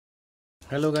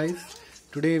Hello guys,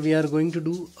 today we are going to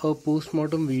do a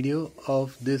postmortem video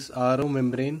of this RO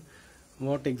membrane,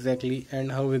 what exactly and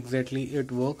how exactly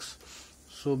it works.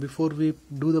 So before we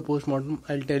do the postmortem,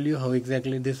 I'll tell you how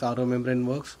exactly this RO membrane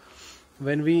works.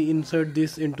 When we insert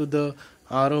this into the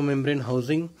RO membrane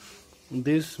housing,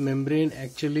 this membrane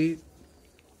actually,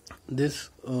 this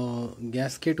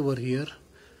gasket over here,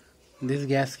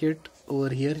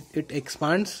 it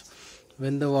expands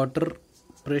when the water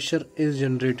pressure is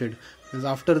generated.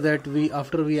 After that,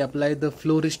 after we apply the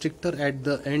flow restrictor at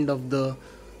the end of the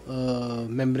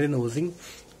membrane housing,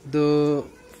 the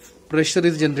pressure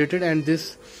is generated and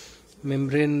this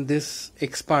membrane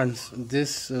expands,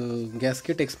 this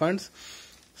gasket expands,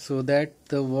 so that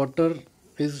the water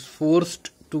is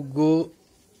forced to go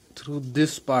through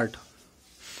this part.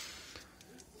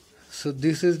 So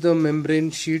this is the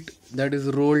membrane sheet that is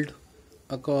rolled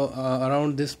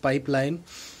around this pipeline,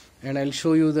 and I'll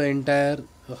show you the entire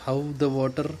how the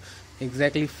water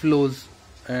exactly flows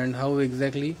and how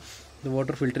exactly the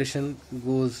water filtration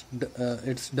goes,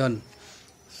 it's done.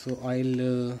 So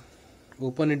I'll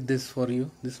open it this for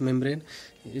you. This membrane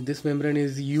is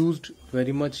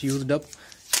very much used up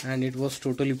and it was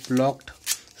totally blocked,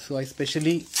 so I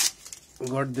specially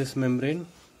got this membrane.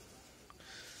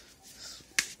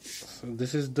 So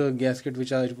this is the gasket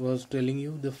which I was telling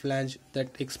you, the flange that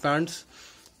expands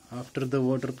after the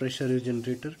water pressure is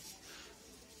generated.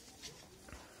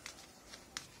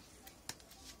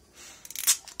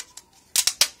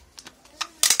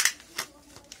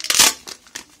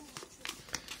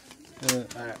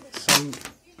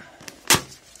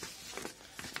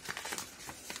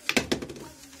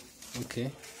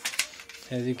 Okay,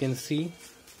 as you can see,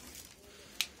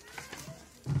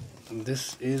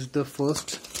 this is the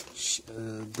first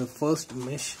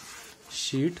mesh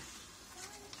sheet.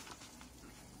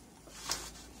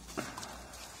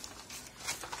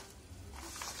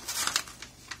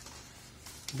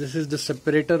 This is the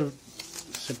separator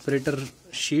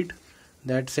sheet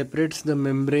that separates the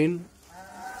membrane.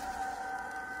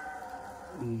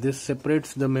 This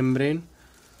separates the membrane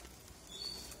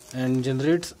and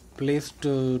generates place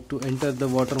to enter the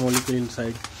water molecule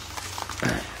inside.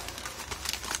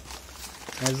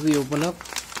 As we open up,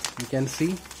 you can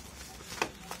see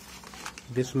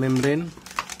this membrane.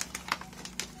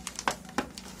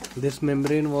 This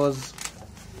membrane was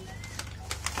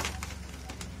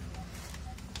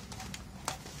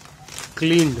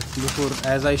cleaned before,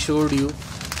 as I showed you,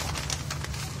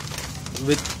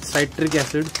 with citric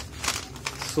acid,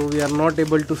 so we are not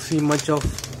able to see much of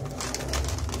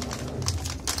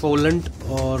pollutant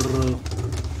or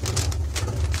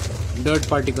dirt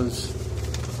particles.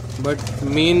 But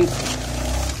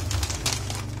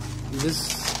this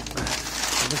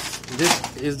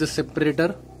is the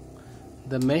separator,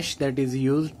 the mesh that is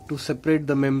used to separate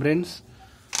the membranes.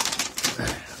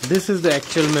 This is the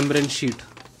actual membrane sheet,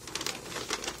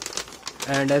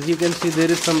 and as you can see, there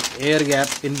is some air gap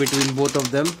in between both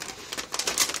of them.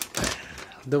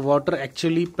 The water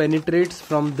actually penetrates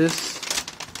from this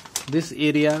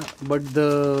area, but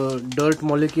the dirt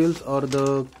molecules or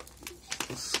the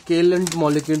scalant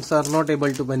molecules are not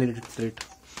able to penetrate,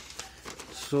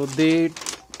 so they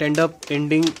tend up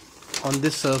ending on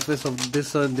this surface of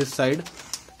this side,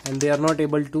 and they are not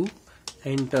able to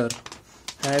enter.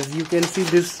 As you can see,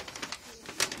 this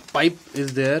pipe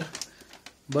is there,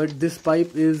 but this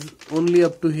pipe is only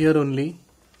up to here only.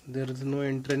 There is no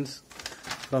entrance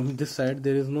from this side.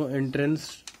 There is no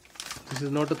entrance. This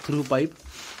is not a through pipe.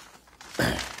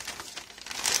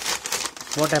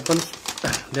 What happens?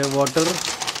 The water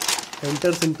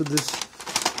enters into this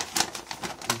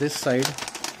side.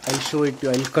 I'll show it to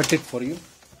you. I'll cut it for you.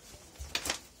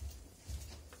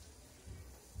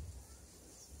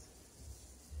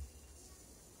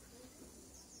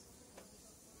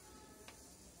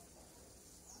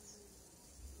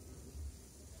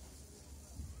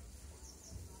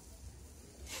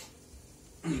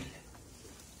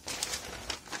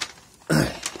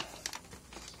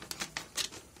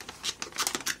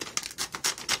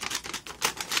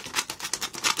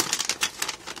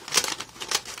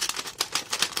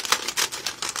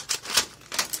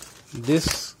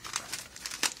 This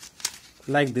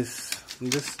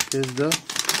is the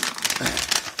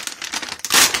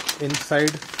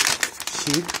inside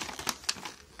sheet.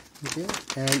 Okay,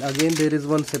 and again there is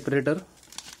one separator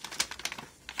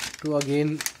to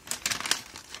again,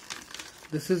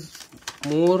 this is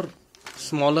more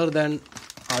smaller than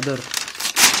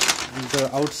the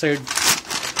outside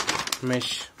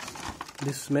mesh.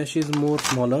 This mesh is more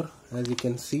smaller, as you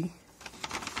can see.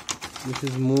 This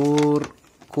is more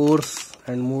coarse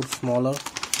and more smaller.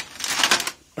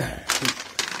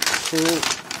 So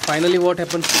finally what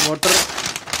happens, water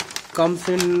comes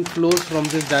in, flows from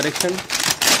this direction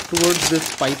towards this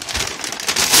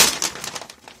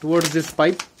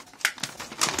pipe,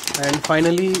 and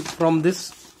finally from this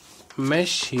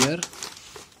mesh here,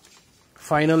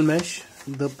 final mesh,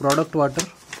 the product water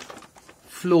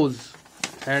flows,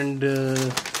 and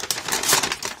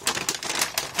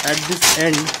at this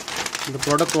end the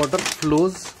product water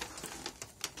flows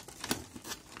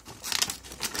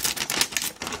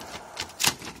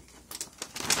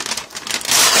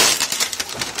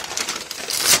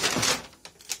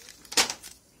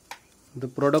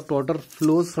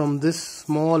from this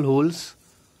small holes,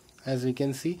 as we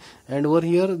can see. And over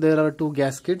here there are two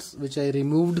gaskets which I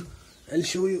removed. I'll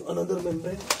show you another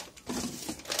membrane.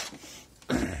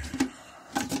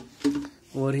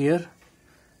 Over here,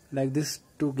 like this,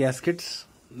 two gaskets,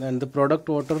 and the product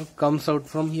water comes out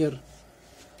from here.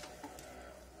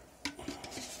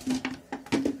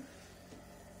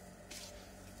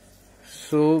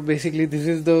 So basically this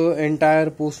is the entire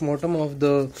postmortem of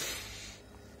the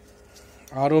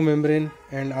RO membrane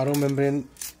and RO membrane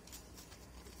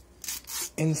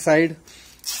inside.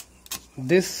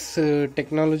 This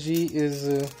technology is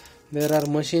there are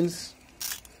machines.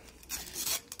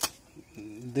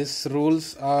 This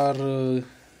rolls are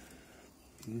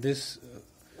this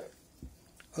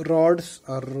rods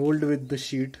are rolled with the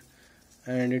sheet,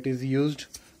 and it is used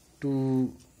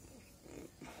to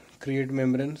create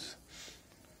membranes.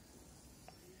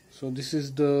 So this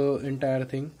is the entire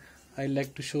thing. I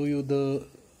like to show you the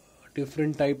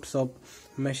different types of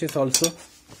meshes also.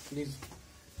 Please.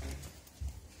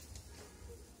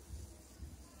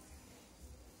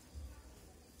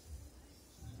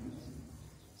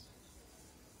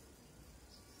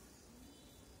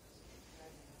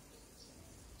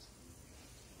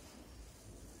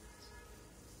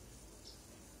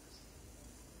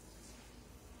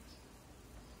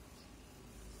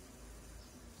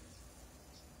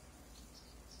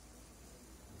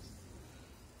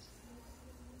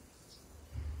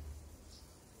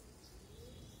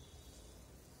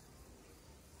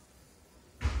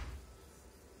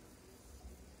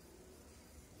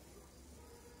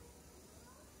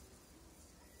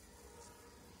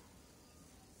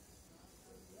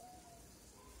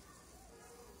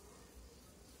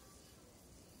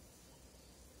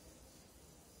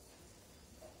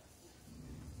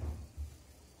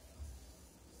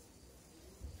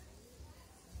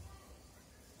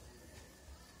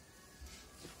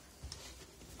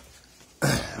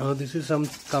 This is some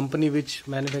company which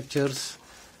manufactures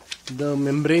the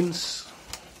membranes.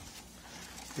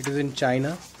 It is in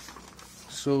China.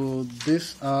 So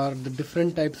these are the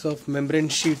different types of membrane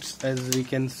sheets, as we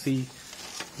can see,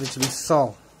 which we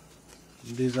saw.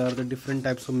 These are the different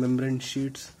types of membrane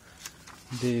sheets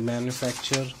they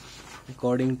manufacture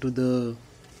according to the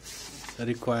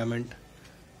requirement.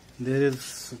 There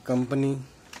is a company,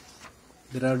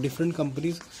 there are different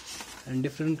companies and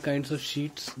different kinds of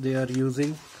sheets they are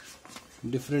using.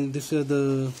 This is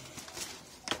the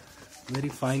very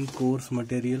fine coarse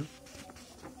material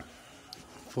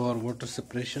for water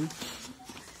separation.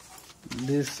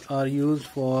 These are used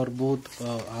for both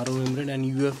RO membrane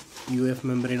and UF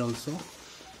membrane also.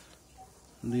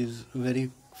 These very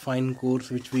fine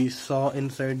cores which we saw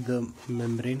inside the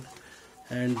membrane,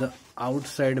 and the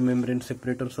outside membrane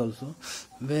separators also,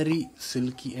 very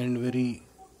silky and very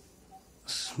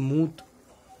smooth.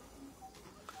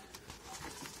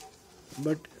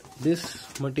 But these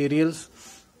materials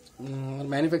are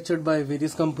manufactured by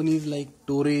various companies like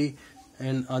Toray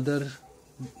and other,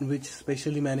 which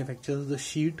specially manufactures the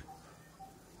sheet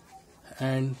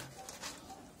and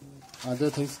other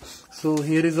things. So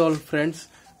here is all, friends.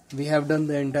 We have done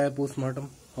the entire postmortem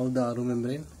of the RO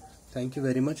membrane. Thank you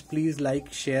very much. Please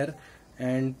like, share,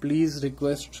 and please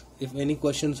request, if any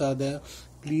questions are there,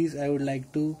 please, I would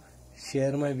like to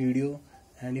share my video.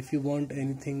 And if you want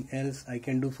anything else I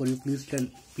can do for you, please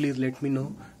let me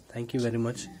know. Thank you very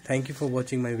much. Thank you for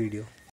watching my video.